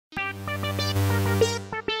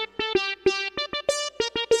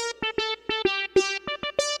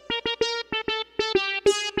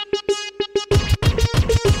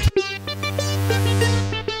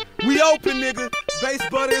open, nigga. Bass,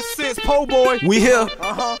 butter, and sense, po' boy. We here.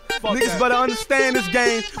 Niggas better understand this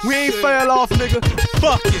game. We ain't fell off, nigga.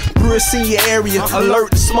 Fuck it. Brisk in your area,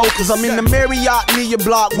 alert the smokers. I'm in the Marriott near your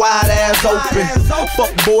block, wide ass open.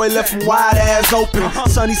 Fuck boy, left him wide ass open.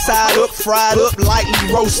 Sunny side up, fried up,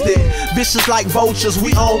 lightly roasted. Vicious like vultures,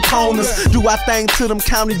 we on corners. Do our thing to them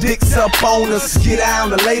county dicks up on us. Get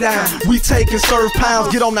down to lay down. We take and serve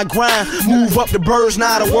pounds, get on that grind. Move up the birds,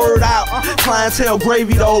 now the word out. Clientele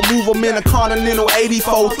gravy though, move them in a Continental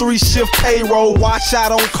 84, 3-shift payroll. Watch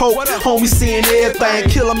out on coke, homie seeing everything.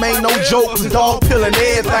 Kill 'em ain't no joke, cause dog pillin'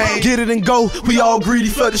 everything. Get it and go, we all greedy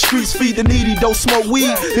for the streets, feed the needy. Don't smoke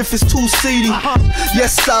weed if it's too seedy.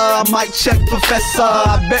 Yes sir, I might check professor.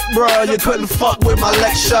 I bet bruh, you couldn't fuck with my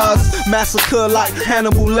lectures. Massacre like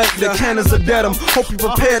Hannibal Lecter, cannons are dead 'em. Hope you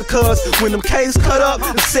prepared cuz when them K's cut up,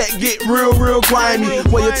 the set get real grimy.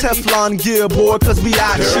 Wear your Teflon gear boy, cause we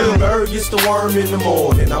out here. Bird gets the worm in the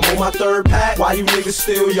morning. I'm on my third pack, why you niggas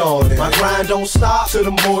still yawning? My grind don't stop till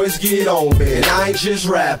them boys get on me. And I ain't just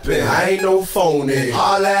rapping, I ain't no phony.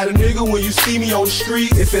 Holla at a nigga when you see me on the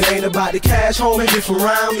street. If it ain't about the cash, homie, get from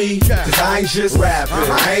around me. Cause I ain't just rapping,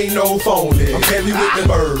 I ain't no phony. I'm heavy with the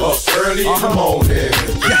birds, up early in the morning.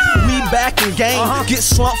 We back in game, get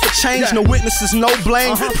slumped for change. No witnesses, no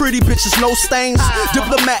blame. Pretty bitches, no stains.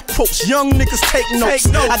 Diplomat quotes, young niggas take notes.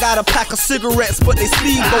 I got a pack of cigarettes, but they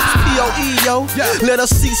speedboats. POE, yo. Let us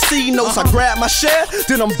see C notes. I grab my share,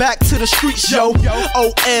 then I'm back to the streets, yo.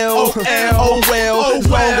 OL, oh well. As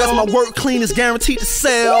long as my work clean, is guaranteed to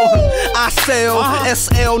sell. I sell,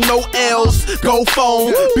 SL, no L's. Go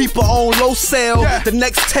phone, beeper on low sell. The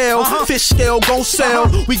next tail, fish scale gon' sell.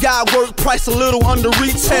 We got work price a little under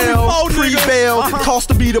retail. Pre-bail, cost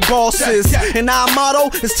to be the bosses. And our motto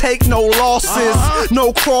is take no losses.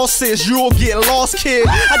 No crosses, you'll get lost, kid.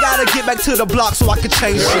 I gotta get back to the block so I can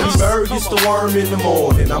change shit. Bird gets the worm in the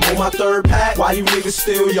morning. I'm on my third pack, why you niggas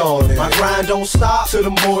still yawning? My grind don't stop till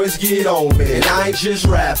them boys get on me. And I ain't just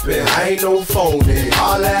rapping, I ain't no phony.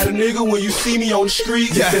 Holla at a nigga when you see me on the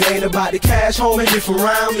street. If it ain't about the cash, homie, get from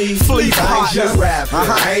around me. Flee, I ain't just rapping,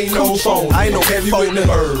 I ain't no phony. I ain't no heavy phony. with the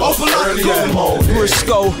birds, early in the morning.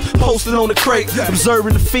 Briscoe, posted on the crate,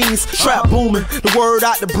 observing the fiends, trap booming. The word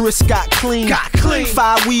out the Brisk got clean.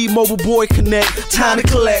 5 weed, mobile boy connect, time to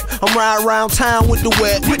collect. I'm riding around town with the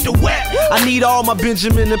wet. I need all my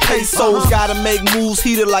Benjamin and pesos. Gotta make moves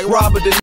heated like Robert De